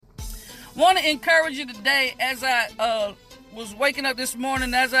Want to encourage you today as I was waking up this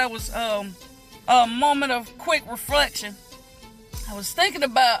morning, as I was a moment of quick reflection. I was thinking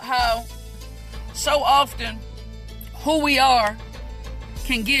about how so often who we are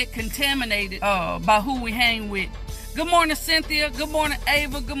can get contaminated by who we hang with. Good morning, Cynthia. Good morning,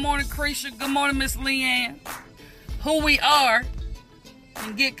 Ava. Good morning, Creisha. Good morning, Miss Leanne. Who we are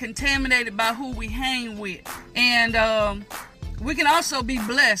can get contaminated by who we hang with. And we can also be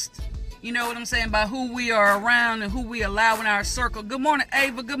blessed, you know what I'm saying, by who we are around and who we allow in our circle. Good morning,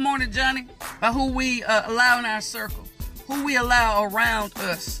 Ava. Good morning, Johnny. By who we allow in our circle, who we allow around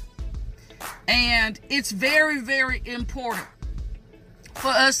us. And it's very, very important for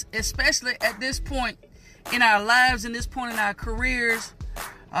us, especially at this point in our lives, in this point in our careers,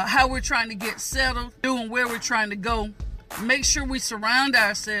 how we're trying to get settled, doing where we're trying to go. Make sure we surround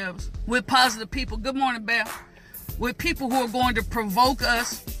ourselves with positive people. Good morning, Beth. With people who are going to provoke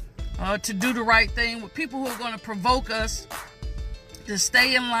us to do the right thing, with people who are going to provoke us to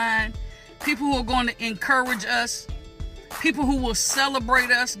stay in line, people who are going to encourage us, people who will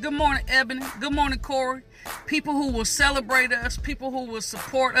celebrate us. Good morning, Ebony. Good morning, Corey. People who will celebrate us, people who will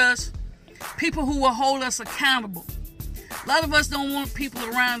support us, people who will hold us accountable. A lot of us don't want people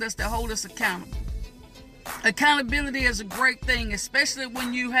around us that hold us accountable. Accountability is a great thing, especially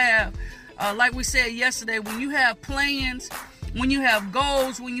when you have, like we said yesterday, when you have plans, when you have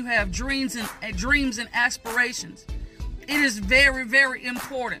goals, when you have dreams and aspirations. It is very, very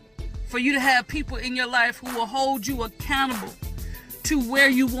important for you to have people in your life who will hold you accountable to where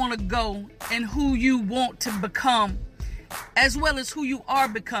you want to go and who you want to become, as well as who you are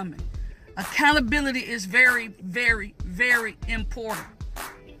becoming. Accountability is very, very, very important.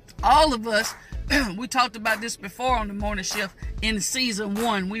 All of us, we talked about this before on the morning shift in season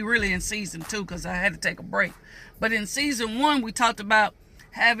 1. We really in season 2 because I had to take a break. But in season 1, we talked about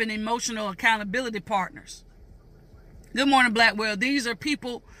having emotional accountability partners. Good morning, Blackwell. These are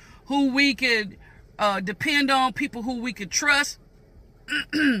people who we could depend on, people who we could trust,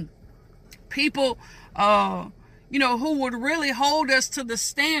 people, who would really hold us to the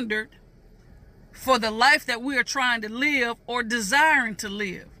standard for the life that we are trying to live or desiring to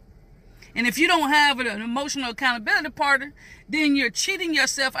live. And if you don't have an emotional accountability partner, then you're cheating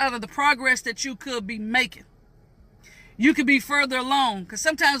yourself out of the progress that you could be making. You could be further along, because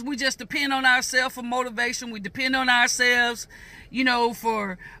sometimes we just depend on ourselves for motivation. We depend on ourselves,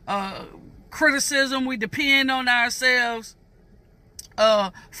 for criticism. We depend on ourselves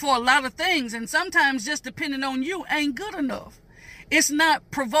for a lot of things. And sometimes just depending on you ain't good enough. It's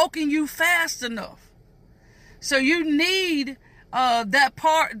not provoking you fast enough. So you need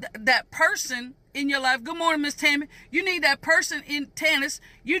that person in your life. Good morning, Miss Tammy. You need that person in tennis.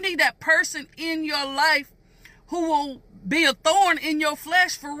 You need that person in your life who will be a thorn in your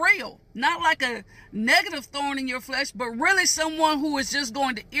flesh for real. Not like a negative thorn in your flesh, but really someone who is just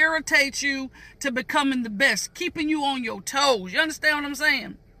going to irritate you to becoming the best, keeping you on your toes. You understand what I'm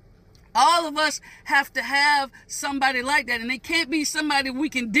saying? All of us have to have somebody like that, and it can't be somebody we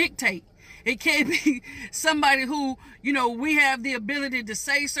can dictate. It can't be somebody who, we have the ability to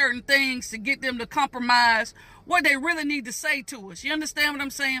say certain things to get them to compromise what they really need to say to us. You understand what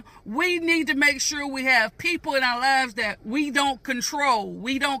I'm saying? We need to make sure we have people in our lives that we don't control.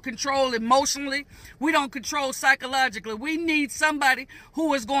 We don't control emotionally. We don't control psychologically. We need somebody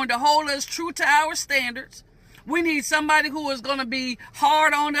who is going to hold us true to our standards. We need somebody who is going to be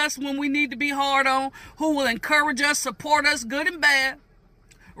hard on us when we need to be hard on, who will encourage us, support us, good and bad,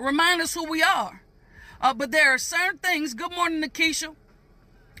 remind us who we are. But there are certain things. Good morning, Nakisha.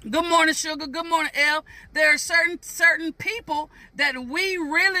 Good morning, Sugar. Good morning, Elle. There are certain people that we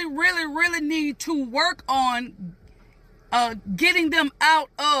really, really, really need to work on getting them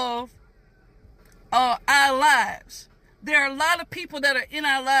out of our lives. There are a lot of people that are in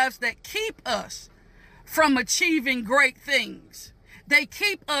our lives that keep us from achieving great things. They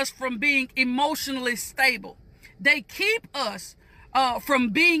keep us from being emotionally stable. They keep us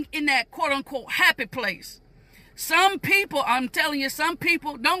from being in that quote-unquote happy place. Some people, I'm telling you, some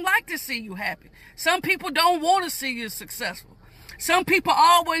people don't like to see you happy. Some people don't want to see you successful. Some people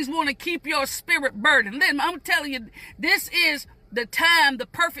always want to keep your spirit burdened. Listen, I'm telling you, this is the time, the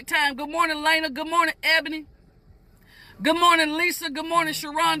perfect time. Good morning, Lena. Good morning, Ebony. Good morning, Lisa. Good morning,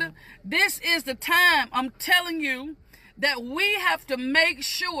 Sharonda. This is the time, I'm telling you, that we have to make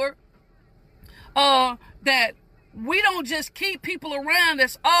sure that we don't just keep people around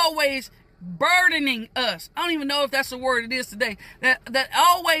that's always burdening us. I don't even know if that's the word it is today. That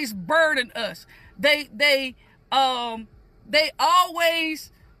always burden us. They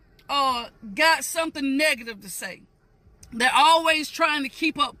always got something negative to say. They're always trying to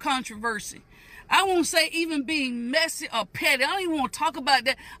keep up controversy. I won't say even being messy or petty. I don't even want to talk about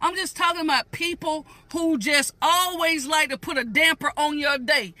that. I'm just talking about people who just always like to put a damper on your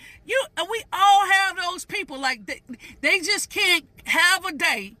day. We all have those people. Like they just can't have a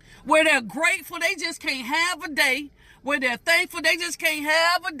day where they're grateful. They just can't have a day where they're thankful. They just can't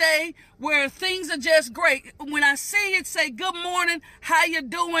have a day where things are just great. When I see it, say good morning, how you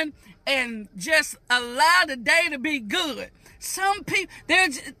doing, and just allow the day to be good. Some people,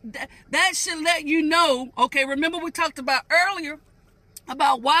 that should let you know, okay, remember we talked about earlier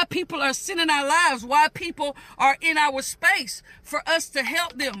about why people are sitting in our lives, why people are in our space, for us to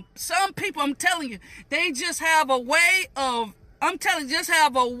help them. Some people, I'm telling you, they just have a way of,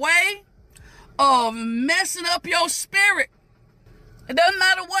 messing up your spirit. It doesn't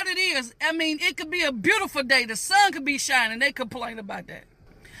matter what it is. I mean, it could be a beautiful day. The sun could be shining. They complain about that.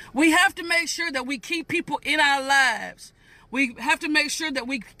 We have to make sure that we keep people in our lives. We have to make sure that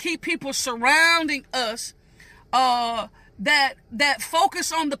we keep people surrounding us that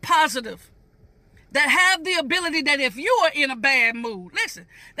focus on the positive, that have the ability that if you are in a bad mood, listen,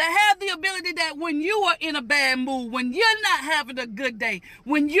 that have the ability that when you are in a bad mood, when you're not having a good day,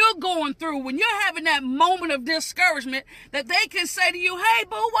 when you're going through, when you're having that moment of discouragement, that they can say to you, hey,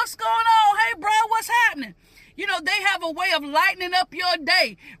 boo, what's going on? Hey, bro, what's happening? You know, they have a way of lightening up your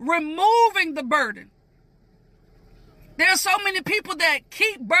day, removing the burden. There are so many people that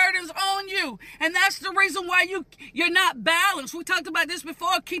keep burdens on you, and that's the reason why you're not balanced. We talked about this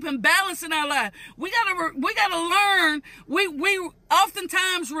before, keeping balance in our life. We gotta learn. We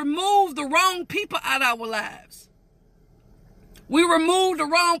oftentimes remove the wrong people out of our lives. We remove the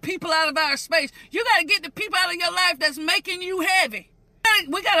wrong people out of our space. You gotta get the people out of your life that's making you heavy.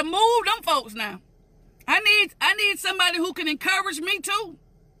 We gotta move them folks now. I need somebody who can encourage me too.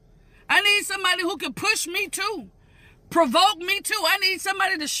 I need somebody who can push me too. Provoke me too. I need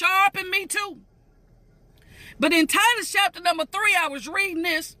somebody to sharpen me too. But in Titus chapter number 3, I was reading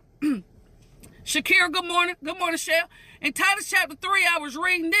this. Shakira, good morning. Good morning, Shell. In Titus chapter 3, I was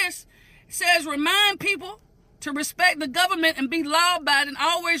reading this. It says, remind people to respect the government and be law-abiding,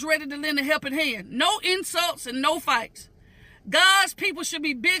 always ready to lend a helping hand. No insults and no fights. God's people should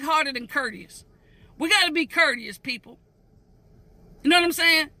be big-hearted and courteous. We got to be courteous, people. You know what I'm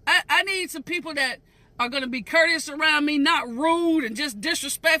saying? I need some people that are going to be courteous around me, not rude and just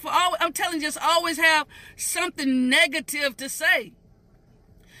disrespectful. I'm telling you, just always have something negative to say.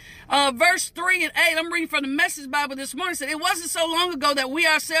 Verse 3 and 8, I'm reading from the Message Bible this morning, said, it wasn't so long ago that we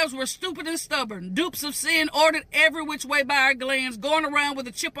ourselves were stupid and stubborn, dupes of sin, ordered every which way by our glands, going around with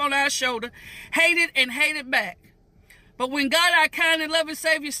a chip on our shoulder, hated and hated back. But when God, our kind and loving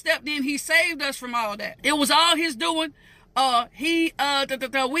Savior, stepped in, he saved us from all that. It was all his doing. We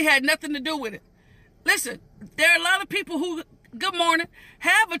had nothing to do with it. Listen, there are a lot of people who, good morning,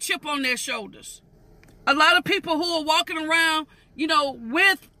 have a chip on their shoulders. A lot of people who are walking around,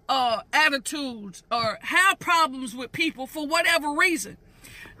 with attitudes or have problems with people for whatever reason.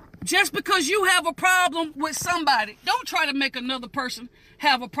 Just because you have a problem with somebody, don't try to make another person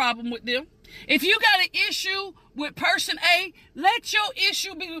have a problem with them. If you got an issue with person A, let your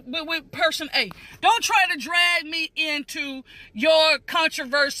issue be with person A. Don't try to drag me into your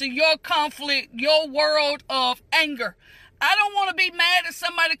controversy, your conflict, your world of anger. I don't want to be mad at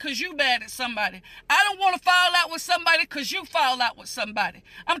somebody because you mad at somebody. I don't want to fall out with somebody because you fall out with somebody.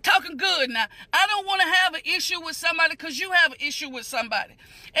 I'm talking good now. I don't want to have an issue with somebody because you have an issue with somebody.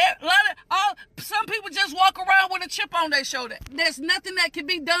 Some people just walk around with a chip on their shoulder. There's nothing that can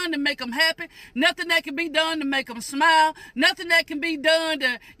be done to make them happy. Nothing that can be done to make them smile. Nothing that can be done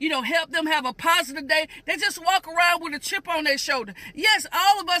to, help them have a positive day. They just walk around with a chip on their shoulder. Yes,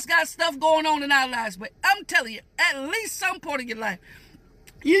 all of us got stuff going on in our lives, but I'm telling you, at least some part of your life,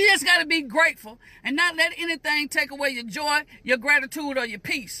 you just got to be grateful and not let anything take away your joy, your gratitude, or your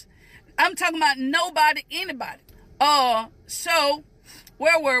peace. I'm talking about nobody, anybody. So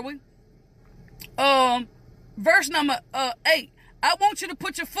where were we? Verse number 8. I want you to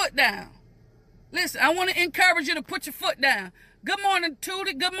put your foot down. Listen, I want to encourage you to put your foot down. Good morning,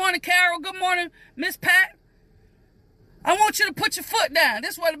 Tootie. Good morning, Carol. Good morning, Miss Pat. I want you to put your foot down.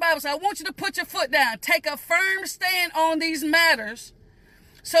 This is what the Bible says. I want you to put your foot down. Take a firm stand on these matters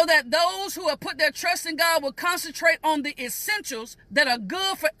so that those who have put their trust in God will concentrate on the essentials that are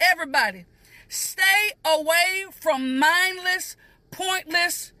good for everybody. Stay away from mindless,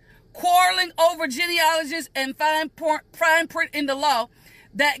 pointless, quarreling over genealogies and fine print in the law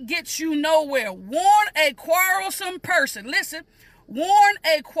that gets you nowhere. Warn a quarrelsome person. Listen, warn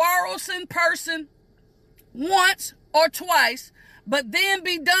a quarrelsome person once or twice, but then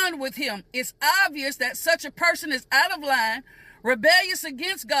be done with him. It's obvious that such a person is out of line, rebellious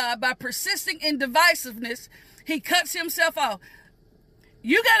against God. By persisting in divisiveness, he cuts himself off.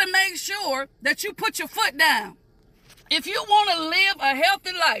 You got to make sure that you put your foot down. If you want to live a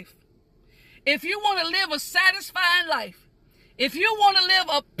healthy life, if you want to live a satisfying life, if you want to live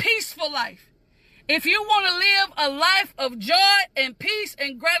a peaceful life, if you want to live a life of joy and peace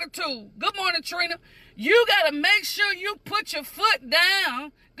and gratitude, good morning, Trina, you got to make sure you put your foot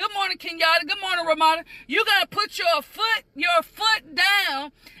down. Good morning, Kenyatta. Good morning, Ramada. You got to put your foot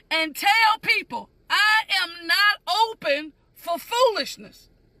down and tell people, I am not open for foolishness.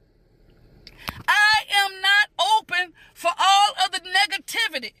 I am not open for all of the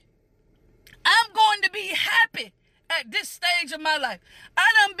negativity. I'm going to be happy at this stage of my life. I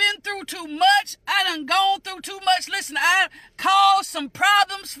done been through too much. I done gone through too much. Listen, I caused some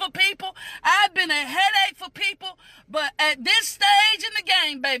problems for people. I've been a headache for people. But at this stage in the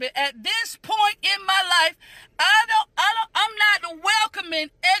game, baby, at this point in my life, I'm not welcoming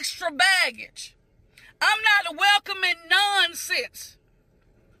extra baggage. I'm not welcoming nonsense.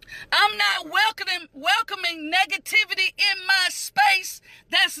 I'm not welcoming negativity in my space.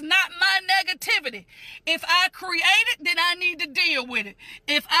 That's not my negativity. If I create it, then I need to deal with it.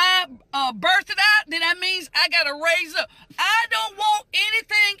 If I birth it out, then that means I got to raise up. I don't want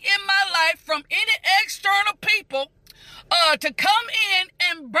anything in my life from any external people to come in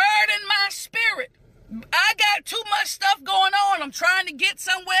and burden my spirit. I got too much stuff going on. I'm trying to get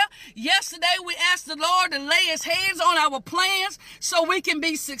somewhere. Yesterday, we asked the Lord to lay his hands on our plans so we can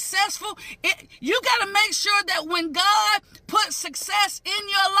be successful. You got to make sure that when God puts success in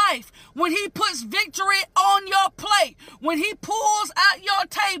your life, when he puts victory on your plate, when he pulls out your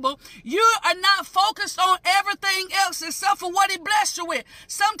table, you are not focused on everything else except for what he blessed you with.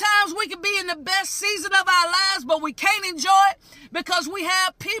 Sometimes we can be in the best season of our lives, but we can't enjoy it because we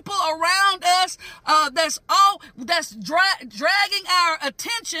have people around us that's dragging our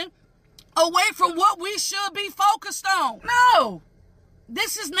attention away from what we should be focused on. No,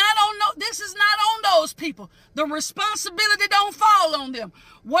 this is not on those people. The responsibility don't fall on them.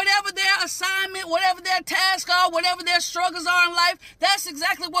 Whatever their assignment, whatever their task are, whatever their struggles are in life, that's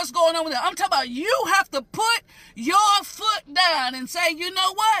exactly what's going on with them. I'm talking about you have to put your foot down and say, you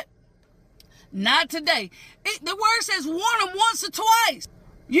know what? Not today. The word says warn them once or twice.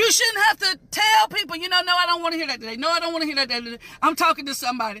 You shouldn't have to tell people, no, I don't want to hear that today. No, I don't want to hear that today. I'm talking to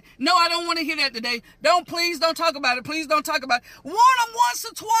somebody. No, I don't want to hear that today. Please don't talk about it. Please don't talk about it. Warn them once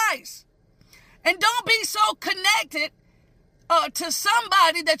or twice. And don't be so connected to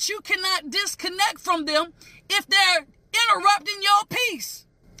somebody that you cannot disconnect from them if they're interrupting your peace.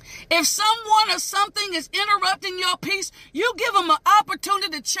 If someone or something is interrupting your peace, you give them an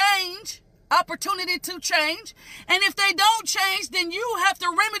opportunity to change. And if they don't change, then you have to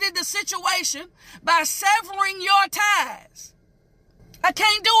remedy the situation by severing your ties. I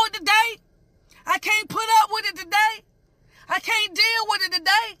can't do it today. I can't put up with it today. I can't deal with it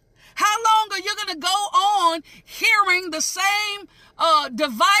today. How long are you going to go on hearing the same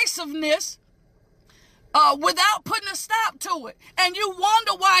divisiveness without putting a stop to it? And you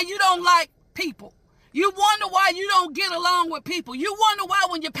wonder why you don't like people. You wonder why you don't get along with people. You wonder why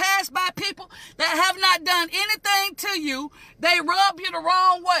when you pass by people that have not done anything to you, they rub you the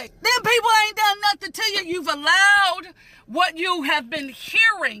wrong way. Them people ain't done nothing to you. You've allowed what you have been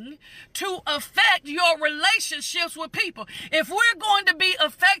hearing to affect your relationships with people. If we're going to be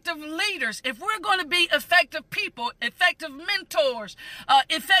effective leaders, if we're going to be effective people, effective mentors,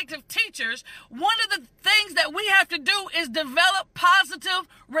 effective teachers, one of the things that we have to do is develop positive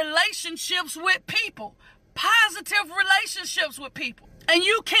relationships with people. Positive relationships with people. And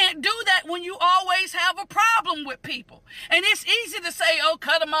you can't do that when you always have a problem with people. And it's easy to say,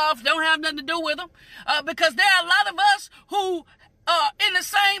 cut them off, don't have nothing to do with them. Because there are a lot of us who are in the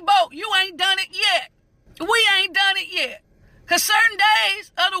same boat. You ain't done it yet. We ain't done it yet. Because certain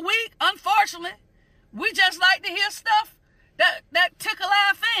days of the week, unfortunately, we just like to hear stuff that tickle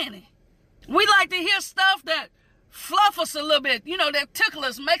our fanny. We like to hear stuff that fluff us a little bit, that tickle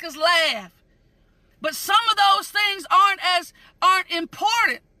us, make us laugh. But some of those things aren't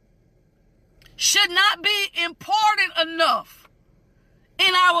important, should not be important enough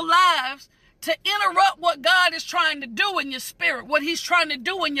in our lives to interrupt what God is trying to do in your spirit, what he's trying to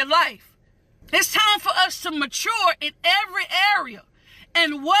do in your life. It's time for us to mature in every area.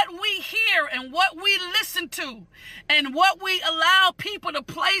 And what we hear and what we listen to and what we allow people to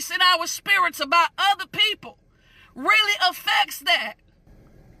place in our spirits about other people really affects that.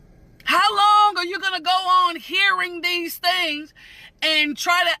 How long are you going to go on hearing these things and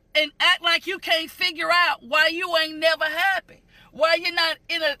try to act like you can't figure out why you ain't never happy? why you're not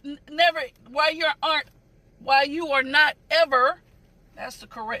in a never, why you are not ever, that's the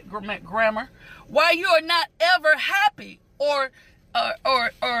correct grammar, why you are not ever happy or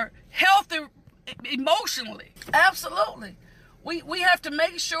healthy emotionally. Absolutely. We have to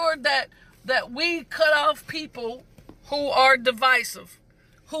make sure that we cut off people who are divisive,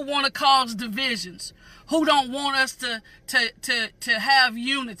 who want to cause divisions, who don't want us to have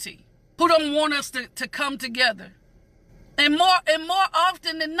unity, who don't want us to come together. And more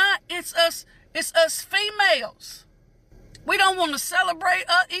often than not, it's us females. We don't want to celebrate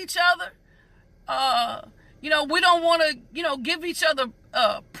each other. We don't want to, give each other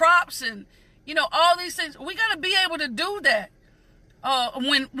props and, all these things. We got to be able to do that.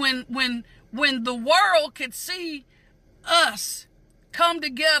 When the world could see us come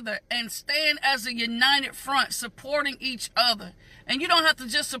together and stand as a united front, supporting each other. And you don't have to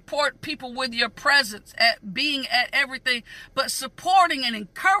just support people with your presence at being at everything, but supporting and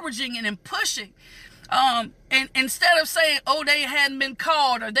encouraging and pushing. And instead of saying, oh, they hadn't been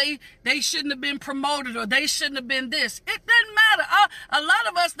called, or they shouldn't have been promoted, or they shouldn't have been this. It doesn't matter. A lot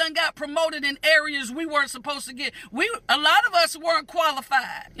of us done got promoted in areas we weren't supposed to get. A lot of us weren't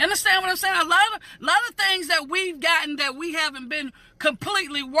qualified. You understand what I'm saying? A lot of things that we've gotten that we haven't been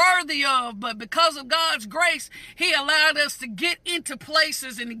completely worthy of, but because of God's grace, he allowed us to get into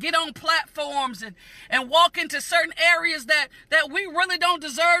places and to get on platforms and walk into certain areas that we really don't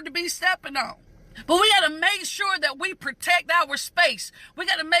deserve to be stepping on. But we got to make sure that we protect our space. We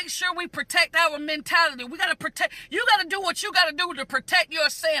got to make sure we protect our mentality. You got to do what you got to do to protect your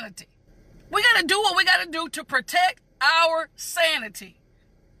sanity. We got to do what we got to do to protect our sanity.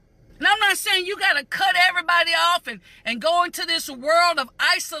 And I'm not saying you got to cut everybody off and go into this world of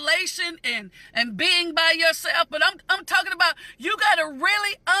isolation and being by yourself. But I'm talking about you got to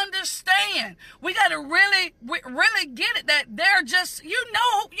really understand. We got to really get it that they're just, you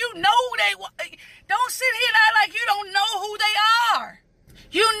know who they, don't sit here and act like you don't know who they are.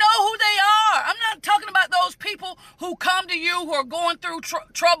 You know who they are. I'm not talking about those people who come to you who are going through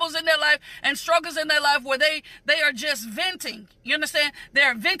troubles in their life and struggles in their life where they are just venting. You understand?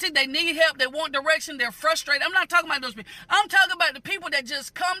 They're venting. They need help. They want direction. They're frustrated. I'm not talking about those people. I'm talking about the people that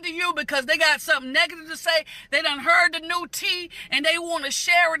just come to you because they got something negative to say. They done heard the new tea and they want to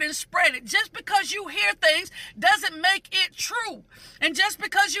share it and spread it. Just because you hear things doesn't make it true. And just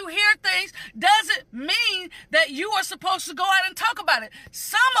because you hear things doesn't mean that you are supposed to go out and talk about it.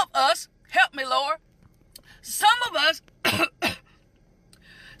 Some of us, help me, Lord. Some of us,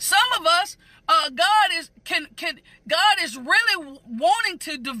 God is really wanting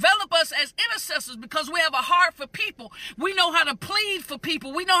to develop us as intercessors because we have a heart for people. We know how to plead for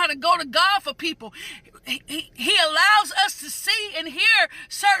people. We know how to go to God for people. He allows us to see and hear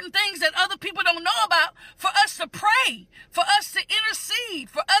certain things that other people don't know about for us to pray, for us to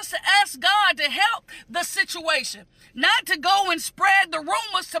intercede, for us to ask God to help the situation, not to go and spread the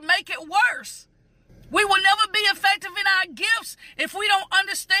rumors to make it worse. We will never be effective in our gifts if we don't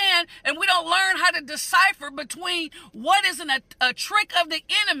understand and we don't learn how to decipher between what is a trick of the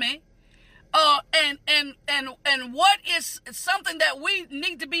enemy and what is something that we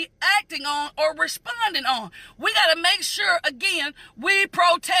need to be acting on or responding on. We got to make sure, again, we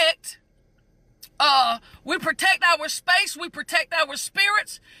protect our space, we protect our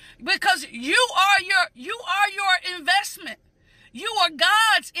spirits, because you are your investment. You are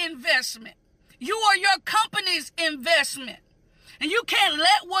God's investment. You are your company's investment. And you can't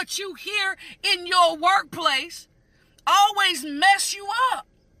let what you hear in your workplace always mess you up.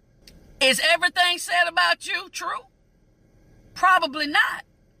 Is everything said about you true? Probably not.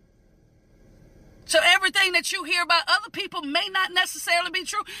 So everything that you hear about other people may not necessarily be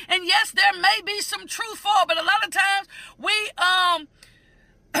true. And yes, there may be some truth for it, but a lot of times a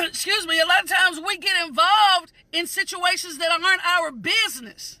lot of times we get involved in situations that aren't our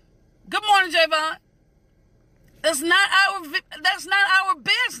business. Good morning, Javon. That's not our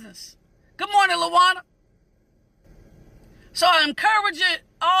business. Good morning, Lawana. So I encourage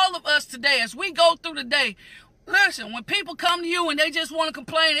all of us today as we go through the day. Listen, when people come to you and they just want to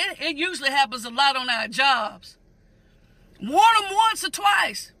complain, it usually happens a lot on our jobs. Warn them once or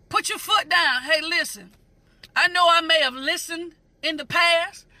twice. Put your foot down. Hey, listen, I know I may have listened in the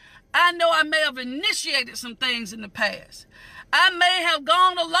past. I know I may have initiated some things in the past. I may have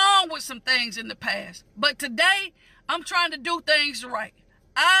gone along with some things in the past, but today I'm trying to do things right.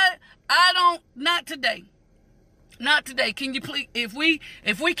 Not today. Can you please, if we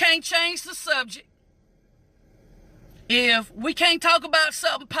can't change the subject, if we can't talk about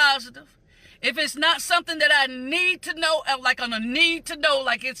something positive, if it's not something that I need to know, like on a need to know,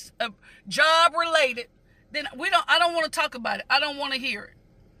 like it's job related, then I don't want to talk about it. I don't want to hear it.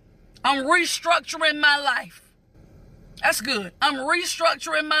 I'm restructuring my life. That's good. I'm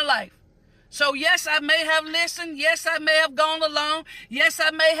restructuring my life. So yes, I may have listened. Yes, I may have gone along. Yes,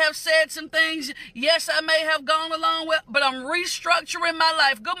 I may have said some things. Yes, I may have gone along with, but I'm restructuring my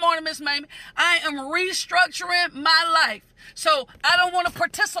life. Good morning, Miss Mamie. I am restructuring my life. So I don't want to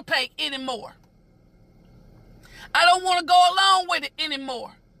participate anymore. I don't want to go along with it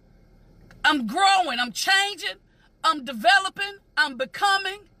anymore. I'm growing. I'm changing. I'm developing. I'm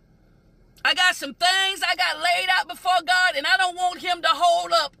becoming. I got some things I got laid out before God, and I don't want him to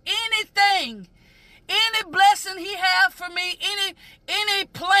hold up anything, any blessing he have for me, any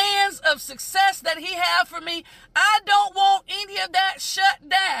plans of success that he have for me. I don't want any of that shut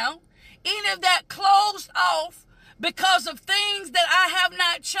down, any of that closed off because of things that I have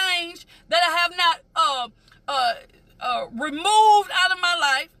not changed, that I have not removed out of my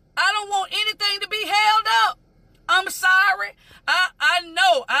life. I don't want anything to be held up. I'm sorry. I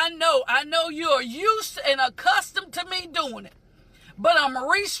know you are used and accustomed to me doing it. But I'm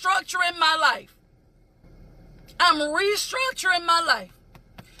restructuring my life. I'm restructuring my life.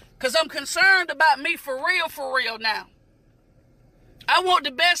 Because I'm concerned about me for real now. I want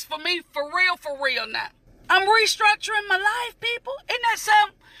the best for me for real now. I'm restructuring my life, people. Isn't that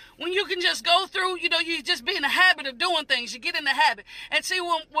something? When you can just go through, you just be in the habit of doing things. You get in the habit. And see,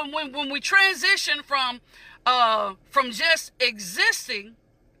 when we transition from just existing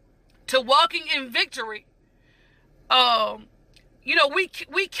to walking in victory, we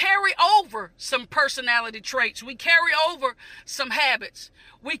carry over some personality traits. We carry over some habits.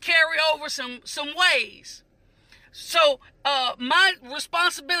 We carry over some ways. So my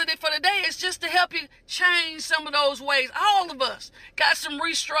responsibility for today is just to help you change some of those ways. All of us got some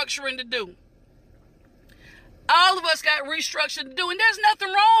restructuring to do. All of us got restructuring to do, and there's nothing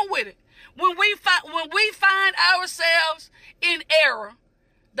wrong with it. When we find ourselves in error,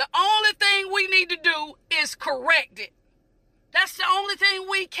 the only thing we need to do is correct it. That's the only thing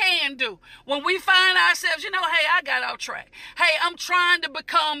we can do. When we find ourselves, hey, I got off track. Hey, I'm trying to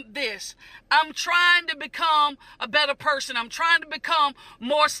become this. I'm trying to become a better person. I'm trying to become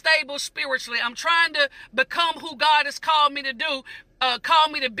more stable spiritually. I'm trying to become who God has called me to do,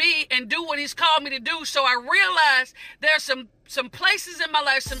 called me to be, and do what he's called me to do. So I realize there's some places in my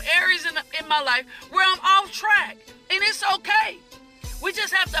life, some areas in my life where I'm off track. And it's okay. We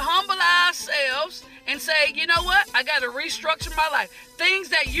just have to humble ourselves and say, you know what? I got to restructure my life. Things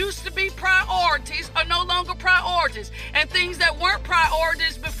that used to be priorities are no longer priorities. And things that weren't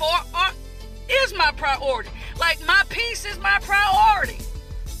priorities before is my priority. Like my peace is my priority.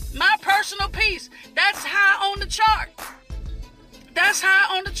 My personal peace. That's high on the chart. That's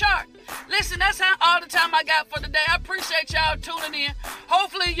high on the chart. Listen, that's all the time I got for today. I appreciate y'all tuning in.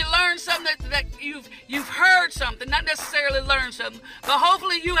 Hopefully you learned something that you've heard something, not necessarily learned something, but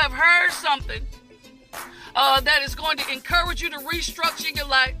hopefully you have heard something that is going to encourage you to restructure your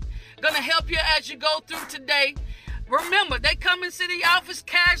life, going to help you as you go through today. Remember, they come into the office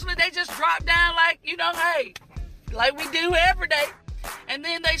casually. They just drop down like we do every day. And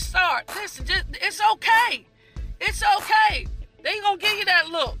then they start. Listen, it's okay. It's okay. They going to give you that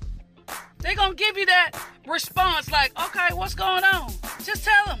look. They're going to give you that response like, okay, what's going on? Just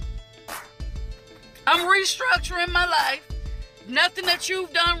tell them. I'm restructuring my life. Nothing that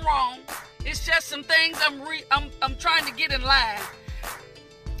you've done wrong. It's just some things I'm trying to get in line.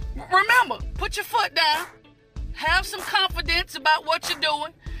 Remember, put your foot down. Have some confidence about what you're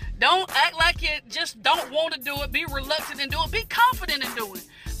doing. Don't act like you just don't want to do it. Be reluctant in doing it. Be confident in doing it.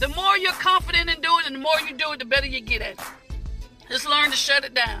 The more you're confident in doing it and the more you do it, the better you get at it. Just learn to shut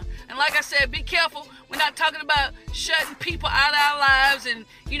it down. And like I said, be careful. We're not talking about shutting people out of our lives and,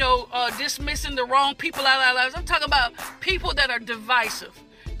 dismissing the wrong people out of our lives. I'm talking about people that are divisive.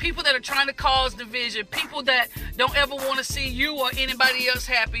 People that are trying to cause division. People that don't ever want to see you or anybody else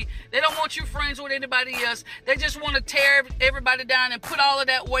happy. They don't want you friends with anybody else. They just want to tear everybody down and put all of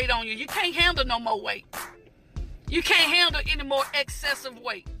that weight on you. You can't handle no more weight. You can't handle any more excessive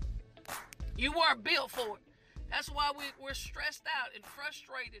weight. You weren't built for it. That's why we're stressed out and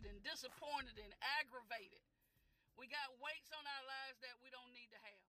frustrated and disappointed and aggravated. We got weights on our lives that we don't need to have.